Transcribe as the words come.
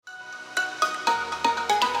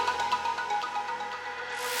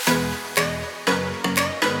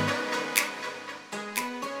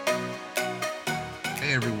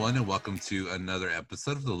everyone, and welcome to another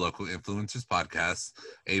episode of the Local Influencers Podcast.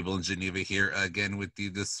 Abel and Geneva here again with you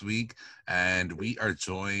this week, and we are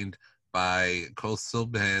joined by Coastal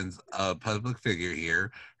Bend's public figure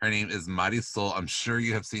here. Her name is Marisol. I'm sure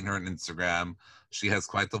you have seen her on Instagram. She has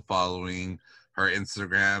quite the following. Her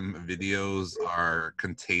Instagram videos are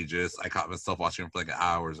contagious. I caught myself watching them for like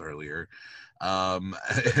hours earlier.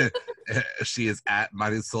 She is at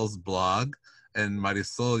Marisol's blog. And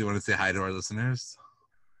Marisol, you want to say hi to our listeners?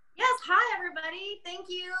 Yes, hi everybody. Thank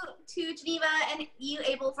you to Geneva and you,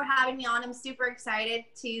 Abel, for having me on. I'm super excited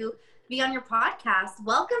to be on your podcast.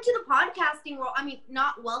 Welcome to the podcasting world. I mean,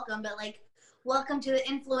 not welcome, but like welcome to the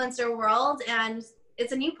influencer world. And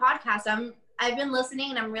it's a new podcast. I've been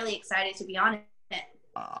listening and I'm really excited to be on it.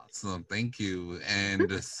 Awesome. Thank you.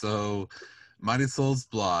 And so Marisol's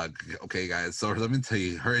blog. Okay, guys. So let me tell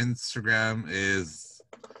you, her Instagram is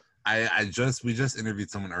we just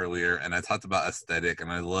interviewed someone earlier and I talked about aesthetic,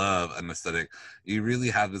 and I love an aesthetic. You really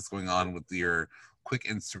have this going on with your quick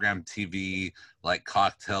Instagram TV, like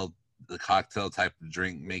the cocktail type of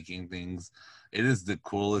drink making things. It is the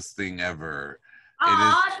coolest thing ever.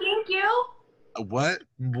 Thank you. What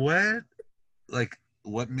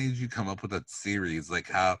made you come up with that series? Like,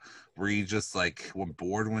 how were you just like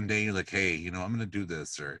bored one day, you're like, hey, I'm gonna do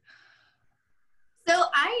this? Or So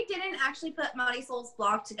I didn't actually put Marisol's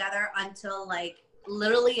blog together until like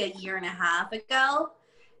literally a year and a half ago.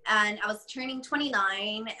 And I was turning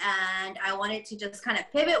 29 and I wanted to just kind of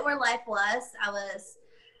pivot where life was. I was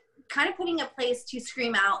kind of putting a place to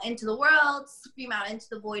scream out into the world, scream out into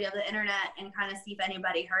the void of the internet and kind of see if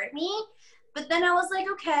anybody heard me. But then I was like,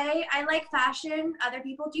 okay, I like fashion. Other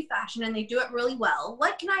people do fashion and they do it really well.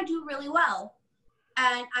 What can I do really well?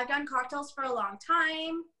 And I've done cocktails for a long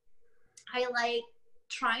time. I like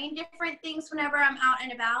trying different things whenever I'm out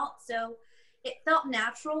and about. So it felt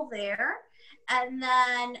natural there. And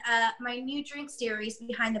then my new drink series,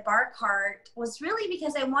 Behind the Bar Cart, was really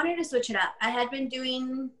because I wanted to switch it up. I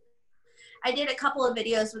did a couple of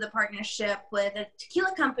videos with a partnership with a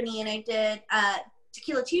tequila company, and I did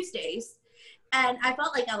Tequila Tuesdays. And I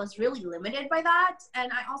felt like I was really limited by that.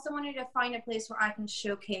 And I also wanted to find a place where I can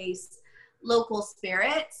showcase local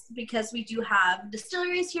spirits, because we do have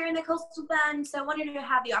distilleries here in the Coastal Bend. So I wanted to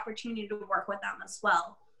have the opportunity to work with them as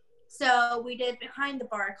well. So we did Behind the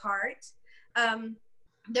Bar Cart.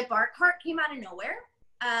 The bar cart came out of nowhere.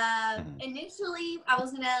 Initially, I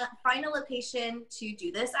was going to find a location to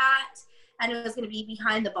do this at, and it was going to be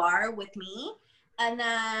behind the bar with me. And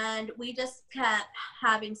then we just kept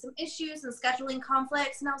having some issues and scheduling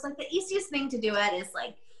conflicts. And I was like, the easiest thing to do it is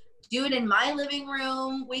like, do it in my living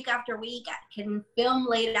room week after week. I can film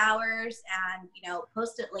late hours and,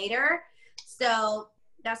 post it later. So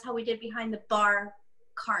that's how we did Behind the Bar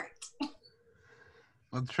Cart.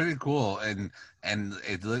 Well, it's pretty cool, and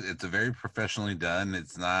it's a very professionally done.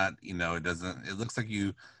 It's not, it looks like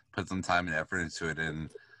you put some time and effort into it, and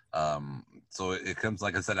so it comes,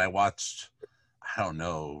 like I said, I watched, I don't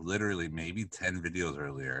know, literally maybe 10 videos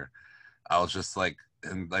earlier. I was just like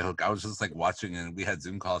watching, and we had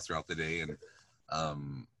Zoom calls throughout the day, and I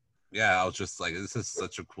was just like, this is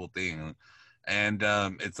such a cool thing. And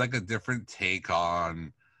it's like a different take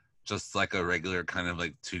on just like a regular kind of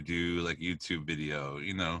like to do like YouTube video,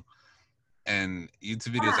 and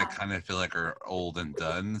YouTube videos I kind of feel like are old and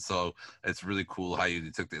done. So it's really cool how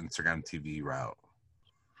you took the Instagram TV route.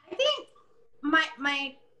 I think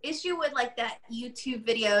my issue with like that YouTube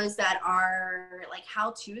videos that are like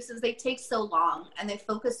how-tos is they take so long and they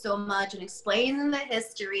focus so much and explain the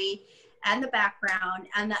history and the background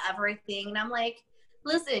and the everything. And I'm like,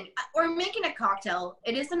 listen, we're making a cocktail.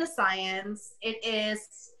 It isn't a science. It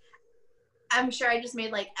is, I'm sure I just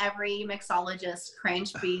made like every mixologist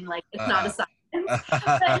cringe being like, it's not a science.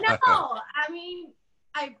 But no, I mean,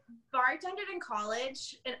 I bartended in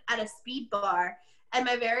college at a speed bar. And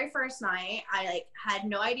my very first night, I had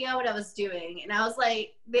no idea what I was doing. And I was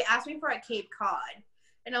like, they asked me for a Cape Cod.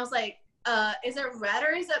 And I was like, is it red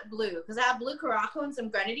or is it blue? Because I have blue Caraco and some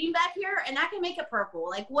grenadine back here, and I can make it purple.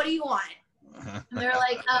 Like, what do you want? And they're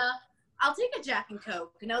like, I'll take a Jack and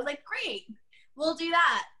Coke. And I was like, great, we'll do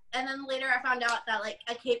that. And then later I found out that like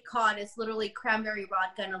a Cape Cod is literally cranberry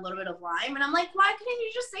vodka and a little bit of lime. And I'm like, why couldn't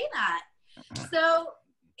you just say that? So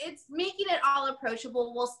it's making it all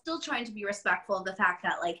approachable while still trying to be respectful of the fact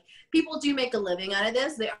that like people do make a living out of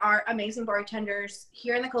this. There are amazing bartenders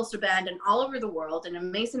here in the Coastal Bend and all over the world, and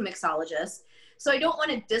amazing mixologists. So I don't want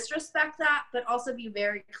to disrespect that, but also be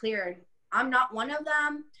very clear. I'm not one of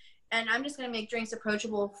them, and I'm just going to make drinks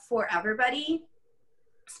approachable for everybody,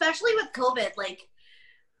 especially with COVID. Like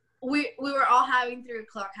we were all having 3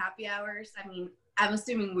 o'clock happy hours. I mean, I'm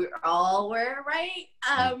assuming we all were, right?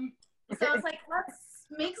 So I was like, let's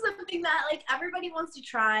make something that like everybody wants to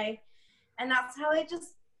try. And that's how it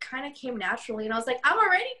just kind of came naturally. And I was like, I'm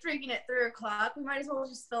already drinking at 3:00. We might as well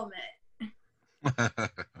just film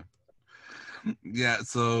it. Yeah,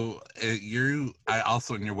 so I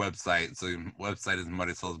also on your website. So your website is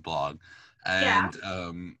Marisol's blog, Yeah.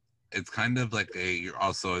 and it's kind of like you're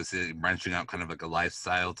also branching out, kind of like a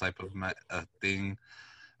lifestyle type of thing.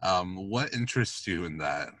 What interests you in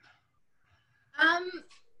that? Um,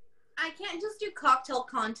 I can't just do cocktail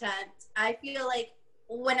content. I feel like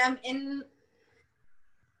when I'm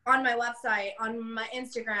on my website, on my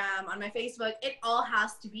Instagram, on my Facebook, it all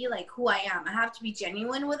has to be like who I am. I have to be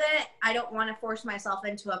genuine with it. I don't want to force myself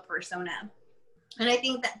into a persona. And I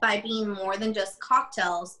think that by being more than just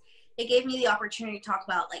cocktails, it gave me the opportunity to talk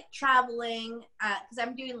about like traveling, because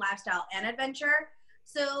I'm doing lifestyle and adventure.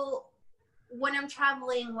 So when I'm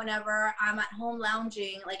traveling, whenever I'm at home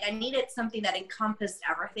lounging, like I needed something that encompassed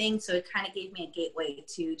everything. So it kind of gave me a gateway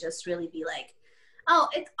to just really be like, oh,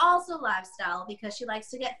 it's also lifestyle because she likes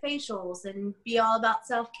to get facials and be all about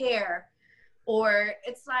self-care. Or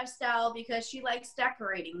it's lifestyle because she likes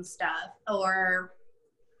decorating stuff. Or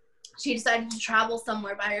she decided to travel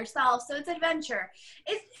somewhere by herself. So it's adventure.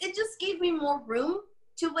 It just gave me more room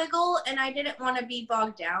to wiggle, and I didn't want to be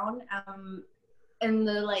bogged down. In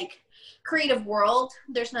the like creative world,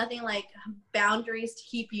 there's nothing like boundaries to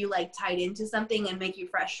keep you like tied into something and make you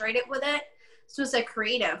frustrated with it. So as a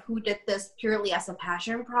creative who did this purely as a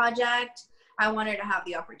passion project, I wanted to have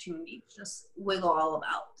the opportunity to just wiggle all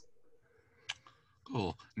about.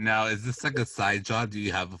 Cool. Now, is this like a side job? Do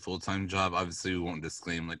you have a full-time job? Obviously, we won't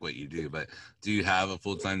disclaim like what you do, but do you have a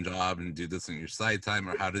full-time job and do this in your side time,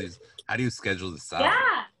 or how do you schedule this out? Yeah.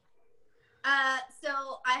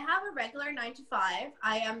 So I have a regular 9 to 5.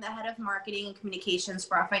 I am the head of marketing and communications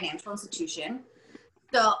for a financial institution.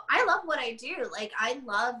 So I love what I do. Like, I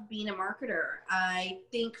love being a marketer. I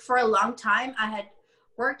think for a long time I had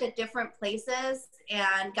worked at different places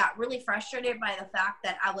and got really frustrated by the fact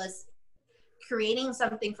that I was creating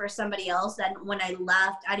something for somebody else. And when I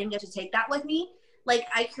left, I didn't get to take that with me. Like,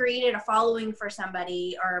 I created a following for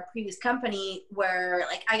somebody or a previous company where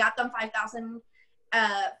like I got them 5,000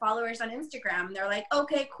 followers on Instagram. And they're like,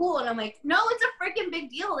 okay, cool. And I'm like, no, it's a freaking big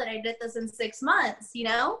deal that I did this in 6 months, you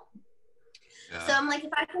know? Yeah. So I'm like,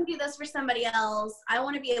 if I can do this for somebody else, I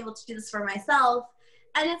want to be able to do this for myself.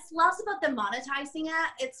 And it's less about the monetizing it.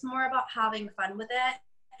 It's more about having fun with it.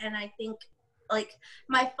 And I think like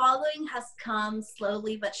my following has come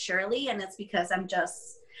slowly but surely. And it's because I'm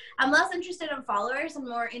less interested in followers. I'm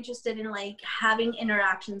more interested in like having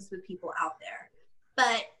interactions with people out there.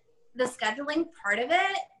 But the scheduling part of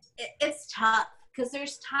it's tough because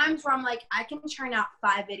there's times where I'm like, I can churn out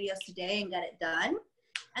 5 videos today and get it done.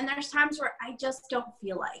 And there's times where I just don't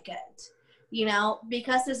feel like it, you know,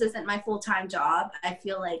 because this isn't my full-time job. I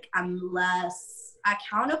feel like I'm less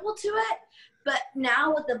accountable to it. But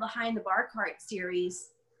now with the Behind the Bar Cart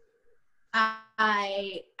series,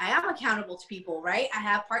 I am accountable to people, right? I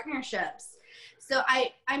have partnerships. So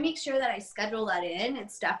I make sure that I schedule that in.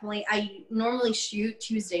 It's definitely, I normally shoot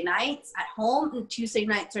Tuesday nights at home, and Tuesday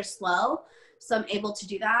nights are slow. So I'm able to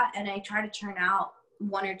do that. And I try to churn out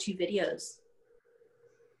 1 or 2 videos.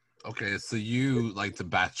 Okay, so you like to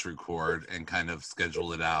batch record and kind of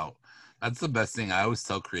schedule it out. That's the best thing. I always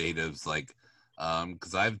tell creatives, like,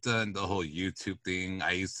 because I've done the whole YouTube thing.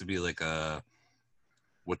 I used to be like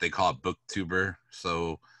what they call a booktuber.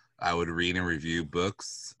 So I would read and review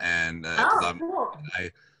books, and because Cool.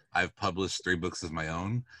 I've published 3 books of my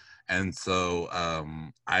own, and so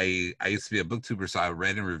I used to be a booktuber, so I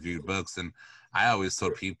read and reviewed books, and I always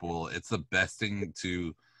told people it's the best thing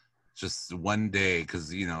to just one day,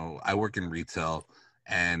 because I work in retail,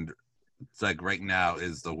 and it's like right now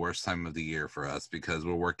is the worst time of the year for us because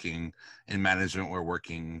we're working in management. We're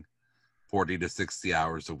working 40 to 60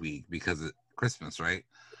 hours a week because of Christmas, right?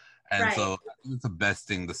 And Right. so I think it's the best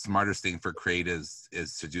thing, the smartest thing for creatives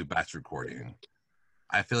is to do batch recording.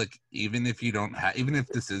 I feel like even if you don't have, even if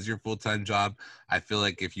this is your full-time job, I feel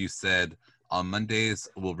like if you said on Mondays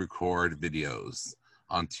we'll record videos,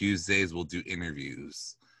 on Tuesdays we'll do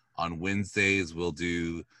interviews, on Wednesdays we'll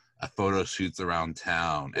do a photo shoots around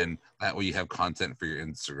town, and that way you have content for your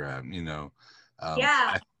Instagram.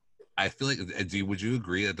 Yeah. I feel like, would you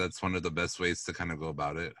agree that that's one of the best ways to kind of go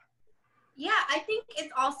about it? Yeah, I think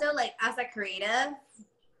it's also like as a creative,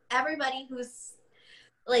 everybody who's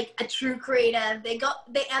like a true creative, they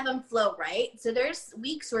ebb and flow, right? So there's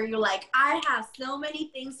weeks where you're like, I have so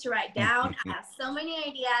many things to write down, I have so many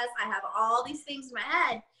ideas, I have all these things in my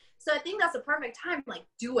head. So I think that's a perfect time, like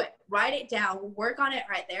do it, write it down, work on it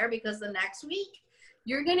right there, because the next week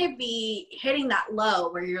you're going to be hitting that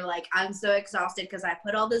low where you're like, I'm so exhausted because I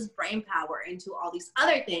put all this brain power into all these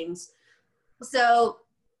other things. So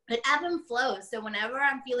it ebb and flows. So whenever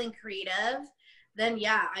I'm feeling creative, then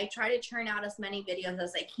yeah, I try to churn out as many videos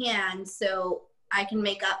as I can so I can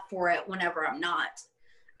make up for it whenever I'm not.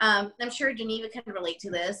 I'm sure Geneva can relate to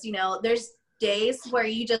this. You know, there's days where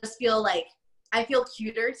you just feel like, I feel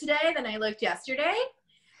cuter today than I looked yesterday.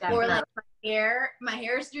 Or Definitely. like my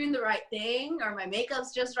hair is doing the right thing, or my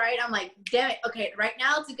makeup's just right. I'm like, damn it, okay, right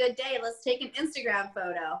now it's a good day. Let's take an Instagram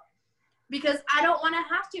photo. Because I don't want to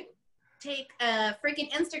have to take a freaking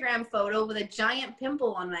Instagram photo with a giant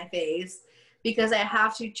pimple on my face because I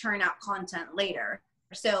have to churn out content later.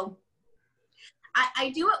 So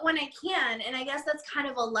I do it when I can, and I guess that's kind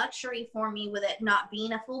of a luxury for me with it not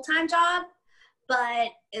being a full-time job, but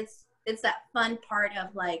it's that fun part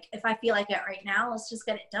of like, if I feel like it right now, let's just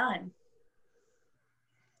get it done.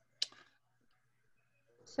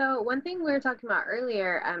 So one thing we were talking about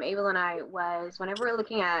earlier, Abel and I, was whenever we're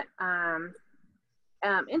looking at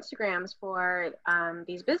Instagrams for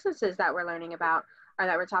these businesses that we're learning about or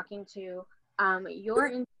that we're talking to,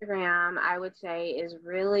 your Instagram, I would say, is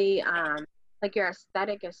really like your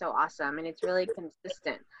aesthetic is so awesome and it's really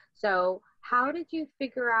consistent. So how did you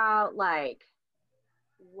figure out like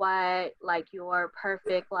what like your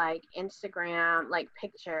perfect like Instagram like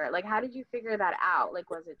picture, like how did you figure that out?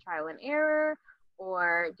 Like was it trial and error,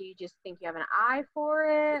 or do you just think you have an eye for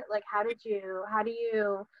it? Like how do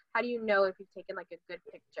you know if you've taken like a good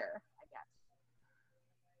picture, I guess?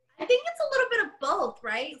 I think it's a little bit of both,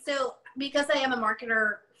 right? So because I am a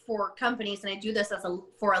marketer for companies and I do this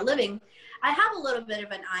for a living, I have a little bit of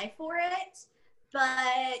an eye for it,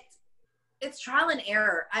 but it's trial and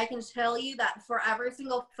error. I can tell you that for every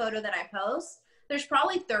single photo that I post, there's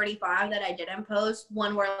probably 35 that I didn't post.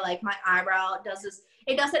 One where like my eyebrow does this,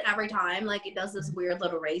 it does it every time, like it does this weird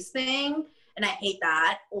little race thing, and I hate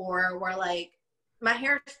that. Or where like my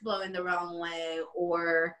hair's blowing the wrong way,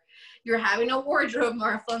 or you're having a wardrobe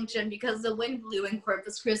malfunction because the wind blew in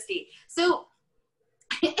Corpus Christi. So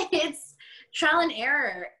it's trial and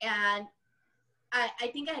error. And I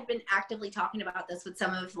think I had been actively talking about this with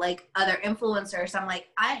some of like other influencers. I'm like,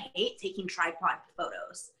 I hate taking tripod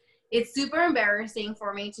photos. It's super embarrassing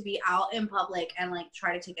for me to be out in public and like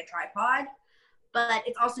try to take a tripod, but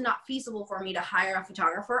it's also not feasible for me to hire a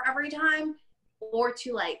photographer every time or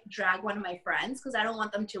to like drag one of my friends because I don't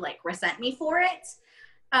want them to like resent me for it.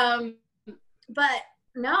 But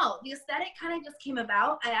no, the aesthetic kind of just came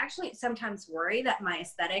about. I actually sometimes worry that my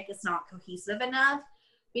aesthetic is not cohesive enough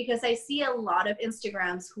because I see a lot of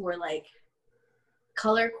Instagrams who are like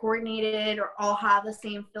color coordinated or all have the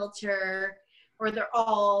same filter, or they're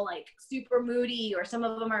all like super moody, or some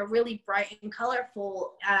of them are really bright and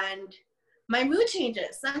colorful, and my mood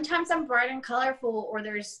changes. Sometimes I'm bright and colorful, or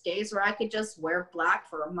there's days where I could just wear black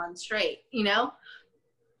for a month straight, you know?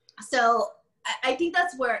 So I think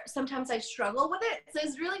that's where sometimes I struggle with it. So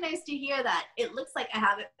it's really nice to hear that it looks like I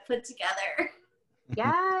have it put together.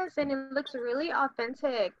 Yes, and it looks really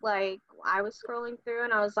authentic. Like I was scrolling through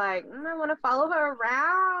and I was like, I want to follow her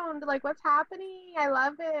around. Like, what's happening? I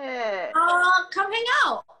love it. Come hang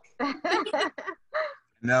out.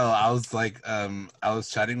 No, I was like, I was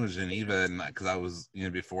chatting with Geneva, and because I was,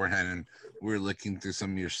 beforehand, and we were looking through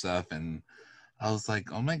some of your stuff, and I was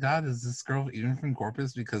like, oh my God, is this girl even from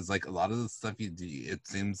Corpus? Because like a lot of the stuff you do, it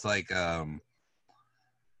seems like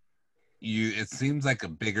it seems like a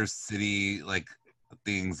bigger city like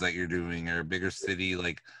things that you're doing, or bigger city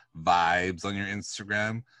like vibes on your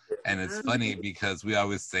Instagram. And it's funny because we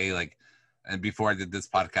always say like, and before I did this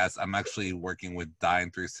podcast, I'm actually working with Dine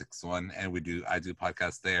 361, and I do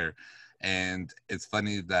podcasts there. And it's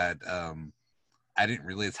funny that I didn't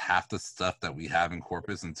realize half the stuff that we have in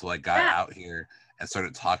Corpus until I got out here and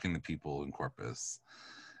started talking to people in Corpus.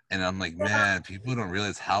 And I'm like, man, people don't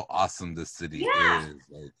realize how awesome this city is.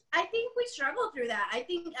 Like, I think we struggle through that. I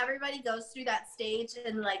think everybody goes through that stage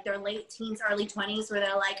in like their late teens, early 20s, where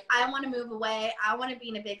they're like, I want to move away. I want to be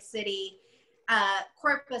in a big city.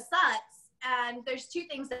 Corpus sucks. And there's two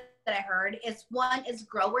things that I heard. One is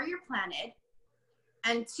grow where you're planted.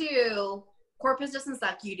 And two, Corpus doesn't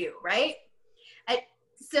suck, you do, right?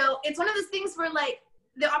 So it's one of those things where like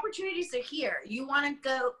the opportunities are here. You want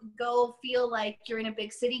to go feel like you're in a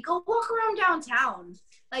big city, go walk around downtown.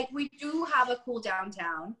 Like we do have a cool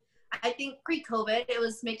downtown. I think pre-COVID, it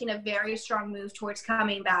was making a very strong move towards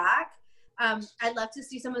coming back. I'd love to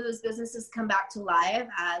see some of those businesses come back to life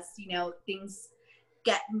as, things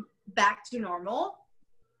get back to normal.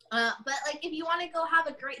 But like, if you want to go have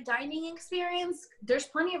a great dining experience, there's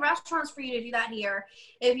plenty of restaurants for you to do that here.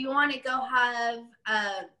 If you want to go have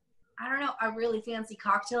I don't know, a really fancy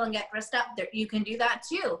cocktail and get dressed up, there, you can do that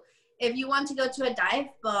too. If you want to go to a dive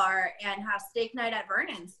bar and have steak night at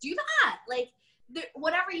Vernon's, do that. Like,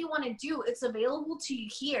 whatever you want to do, it's available to you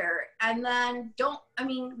here. And then don't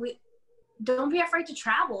be afraid to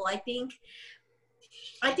travel. I think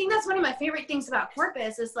that's one of my favorite things about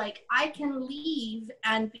Corpus is like I can leave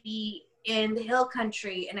and be in the hill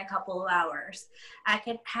country in a couple of hours. I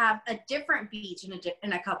could have a different beach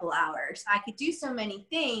in a couple of hours. I could do so many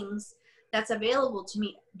things that's available to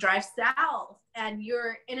me. Drive south and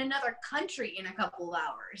you're in another country in a couple of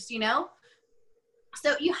hours, you know?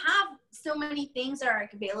 So you have so many things that are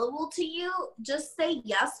available to you. Just say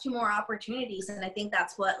yes to more opportunities. And I think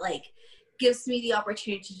that's what like gives me the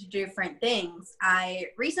opportunity to do different things. I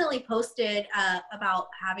recently posted about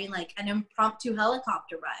having like an impromptu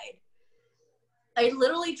helicopter ride. I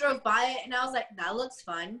literally drove by it and I was like, that looks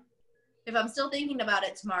fun. If I'm still thinking about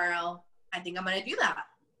it tomorrow, I think I'm going to do that.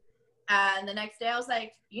 And the next day I was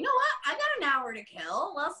like, you know what? I got an hour to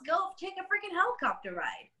kill. Let's go take a freaking helicopter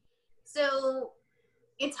ride. So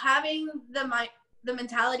it's having the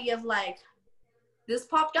mentality of like, this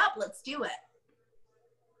popped up, let's do it.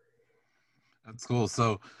 That's cool.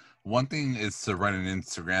 So one thing is to run an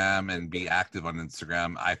Instagram and be active on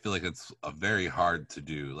Instagram. I feel like it's very hard to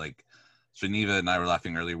do. Like Geneva and I were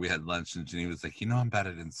laughing earlier. We had lunch and Geneva's like, I'm bad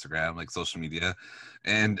at Instagram, like social media.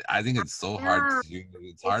 And I think it's so hard to do.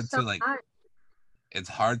 It's hard to like, it's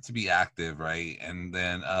hard to be active, right? And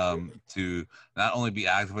then to not only be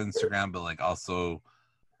active on Instagram, but like also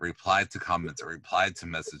reply to comments or reply to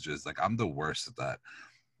messages. Like I'm the worst at that.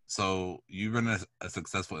 So you run a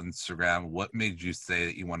successful Instagram. What made you say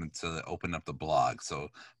that you wanted to open up the blog? So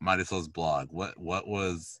Marisol's blog, what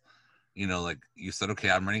was, like you said, okay,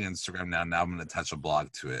 I'm running Instagram now I'm going to attach a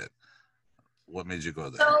blog to it. What made you go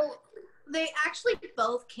there? So they actually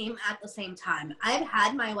both came at the same time. I've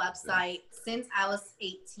had my website since I was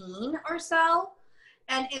 18 or so.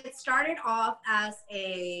 And it started off as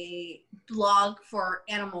a blog for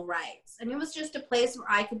animal rights. And it was just a place where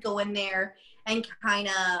I could go in there and kind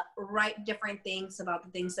of write different things about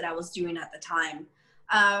the things that I was doing at the time.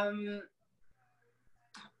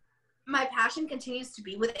 My passion continues to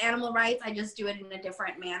be with animal rights. I just do it in a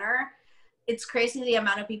different manner. It's crazy the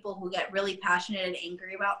amount of people who get really passionate and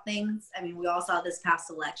angry about things. I mean, we all saw this past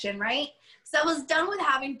election, right? So I was done with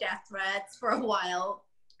having death threats for a while.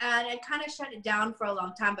 And I kind of shut it down for a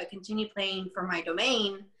long time, but continued paying for my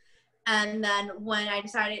domain. And then when I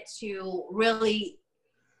decided to really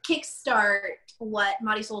kickstart what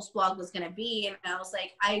Marisol's blog was going to be, and I was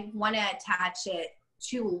like, I want to attach it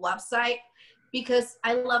to a website because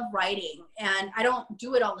I love writing. And I don't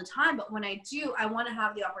do it all the time, but when I do, I want to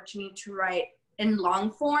have the opportunity to write in long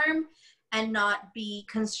form and not be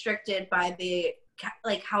constricted by the,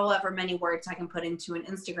 like, however many words I can put into an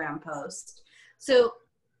Instagram post. So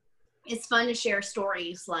it's fun to share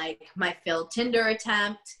stories like my failed Tinder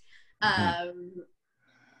attempt, a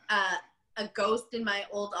ghost in my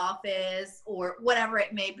old office, or whatever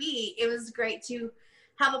it may be. It was great to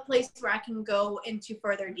have a place where I can go into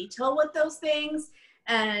further detail with those things.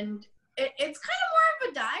 And it's kind of more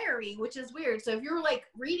of a diary, which is weird. So if you're like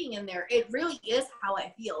reading in there, it really is how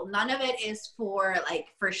I feel. None of it is for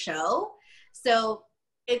show. So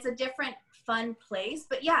it's a different fun place.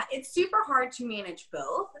 But yeah, it's super hard to manage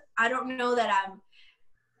both. I don't know that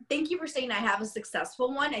thank you for saying I have a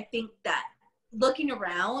successful one. I think that looking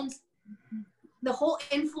around, the whole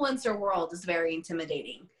influencer world is very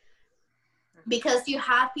intimidating because you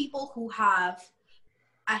have people who have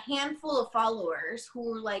a handful of followers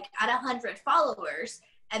who are like at 100 followers,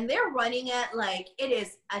 and they're running it like it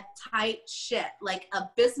is a tight ship, like a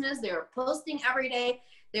business. They're posting every day.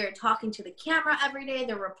 They're talking to the camera every day.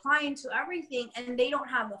 They're replying to everything, and they don't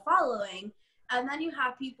have the following. And then you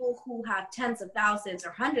have people who have tens of thousands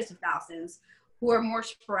or hundreds of thousands who are more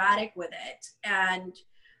sporadic with it,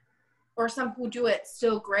 or some who do it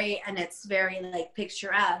so great and it's very like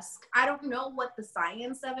picturesque. I don't know what the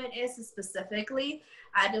science of it is specifically.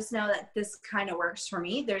 I just know that this kind of works for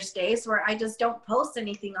me. There's days where I just don't post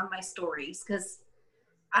anything on my stories because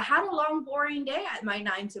I had a long, boring day at my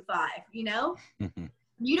 9 to 5, you know?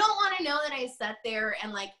 You don't want to know that I sat there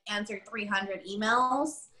and like answered 300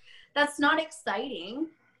 emails. That's not exciting.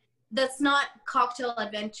 That's not cocktail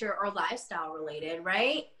adventure or lifestyle related,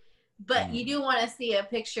 right? But you do want to see a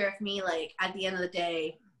picture of me like at the end of the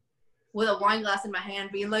day with a wine glass in my hand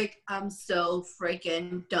being like, I'm so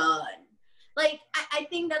freaking done. Like, I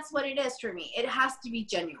think that's what it is for me. It has to be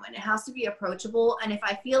genuine. It has to be approachable. And if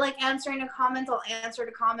I feel like answering a comment, I'll answer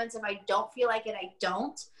the comments. If I don't feel like it, I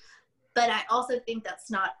don't. But I also think that's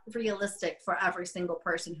not realistic for every single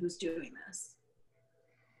person who's doing this.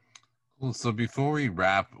 Well, so before we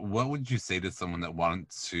wrap, what would you say to someone that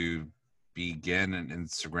wants to begin an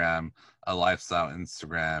Instagram, a lifestyle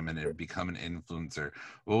Instagram, and then become an influencer?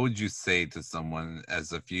 What would you say to someone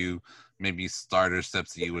as a few maybe starter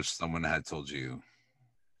steps that you wish someone had told you?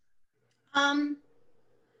 Um,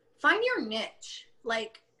 find your niche.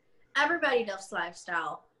 Like, everybody does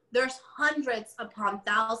lifestyle. There's hundreds upon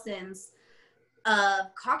thousands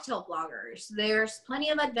of cocktail bloggers. There's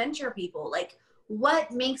plenty of adventure people. Like,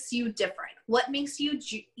 what makes you different? What makes you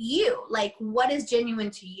you? Like, what is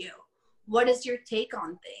genuine to you? What is your take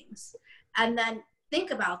on things? And then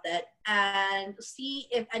think about that and see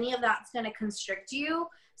if any of that's going to constrict you.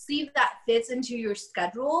 See if that fits into your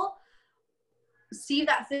schedule. See if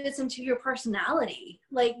that fits into your personality.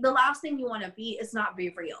 Like, the last thing you want to be is not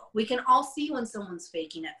be real. We can all see when someone's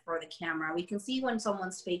faking it for the camera. We can see when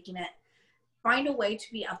someone's faking it. Find a way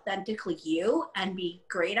to be authentically you and be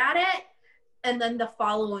great at it, and then the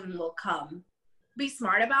following will come. Be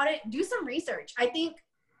smart about it. Do some research. I think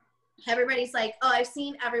everybody's like, oh, I've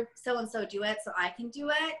seen every so-and-so do it, so I can do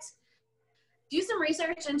it. Do some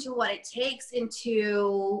research into what it takes,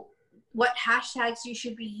 into what hashtags you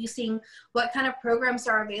should be using, what kind of programs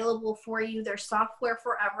are available for you. There's software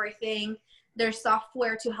for everything. There's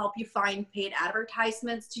software to help you find paid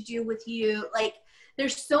advertisements to do with you. Like,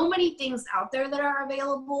 there's so many things out there that are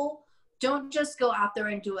available. Don't just go out there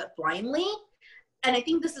and do it blindly. And I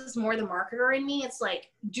think this is more the marketer in me. It's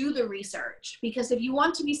like, do the research. Because if you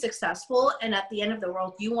want to be successful and at the end of the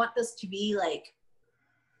world, you want this to be like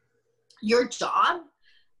your job,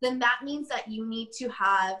 then that means that you need to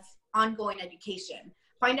have ongoing education.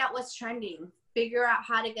 Find out what's trending. Figure out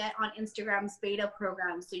how to get on Instagram's beta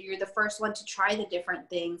program so you're the first one to try the different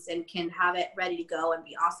things and can have it ready to go and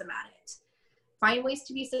be awesome at it. Find ways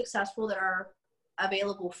to be successful that are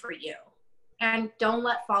available for you. And don't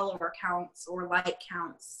let follower counts or like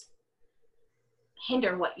counts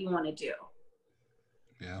hinder what you want to do.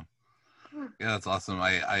 Yeah. Yeah, that's awesome.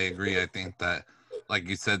 I agree. I think that, like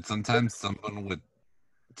you said, sometimes someone with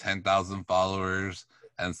 10,000 followers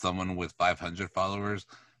and someone with 500 followers,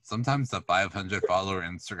 sometimes the 500 follower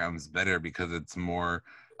Instagram is better because it's more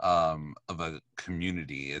of a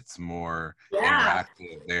community. It's more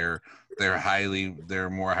interactive. They're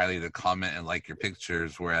more highly to comment and like your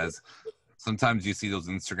pictures, whereas sometimes you see those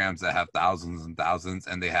Instagrams that have thousands and thousands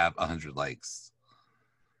and they have 100 likes.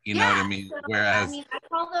 You know what I mean? So, Whereas I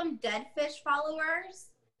call them dead fish followers.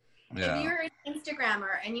 Yeah. If you're an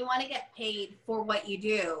Instagrammer and you want to get paid for what you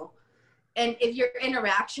do, and if your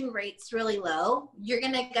interaction rate's really low, you're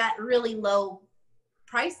going to get really low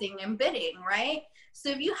pricing and bidding, right? So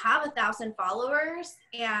if you have 1,000 followers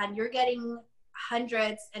and you're getting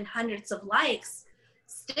hundreds and hundreds of likes,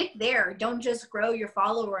 stick there. Don't just grow your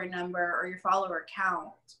follower number or your follower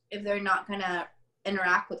count if they're not going to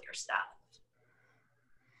interact with your stuff.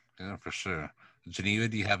 Yeah, for sure. Geneva,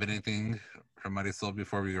 do you have anything for Marisol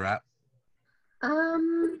before we wrap?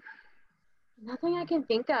 Nothing I can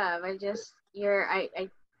think of. My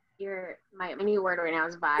new word right now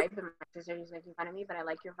is vibe, and my sister is making fun of me, but I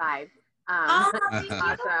like your vibe.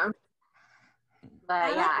 Awesome.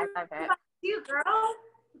 But yeah, I love it. You girl.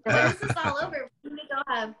 When this is all over,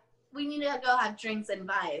 we need to go have drinks and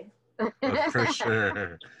vibe. For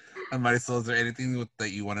sure. And Marisol, is there anything that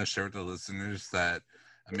you want to share with the listeners that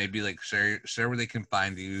maybe like share where they can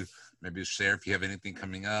find you? Maybe share if you have anything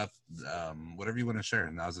coming up, whatever you want to share.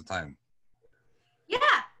 Now's the time. Yeah,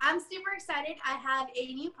 I'm super excited. I have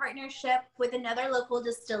a new partnership with another local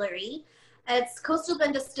distillery. It's Coastal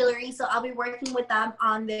Bend Distillery, so I'll be working with them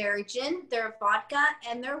on their gin, their vodka,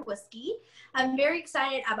 and their whiskey. I'm very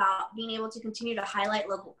excited about being able to continue to highlight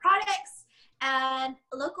local products and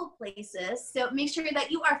local places. So make sure that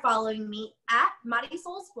you are following me at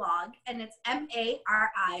Marisol's blog, and it's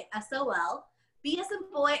Marisol, B as in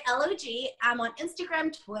boy, L-O-G. I'm on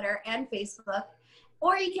Instagram, Twitter, and Facebook.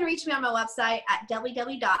 Or you can reach me on my website at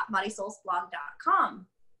www.marisolsblog.com.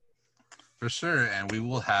 For sure. And we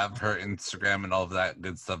will have her Instagram and all of that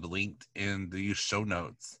good stuff linked in the show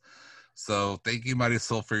notes. So thank you,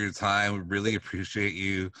 Marisol, for your time. We really appreciate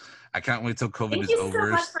you. I can't wait till COVID is over. Thank you so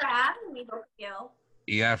much for having me, both of you.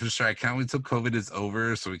 Yeah, for sure. I can't wait till COVID is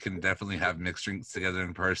over so we can definitely have mixed drinks together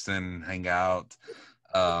in person, hang out.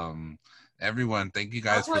 Everyone, thank you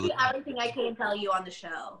guys I'll tell you everything I can tell you on the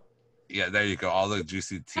show. Yeah, there you go. All the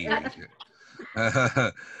juicy tea. Yeah,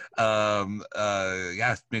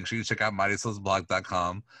 make sure you check out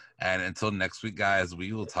marisolsblog.com. And until next week, guys,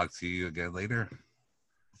 we will talk to you again later.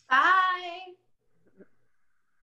 Bye.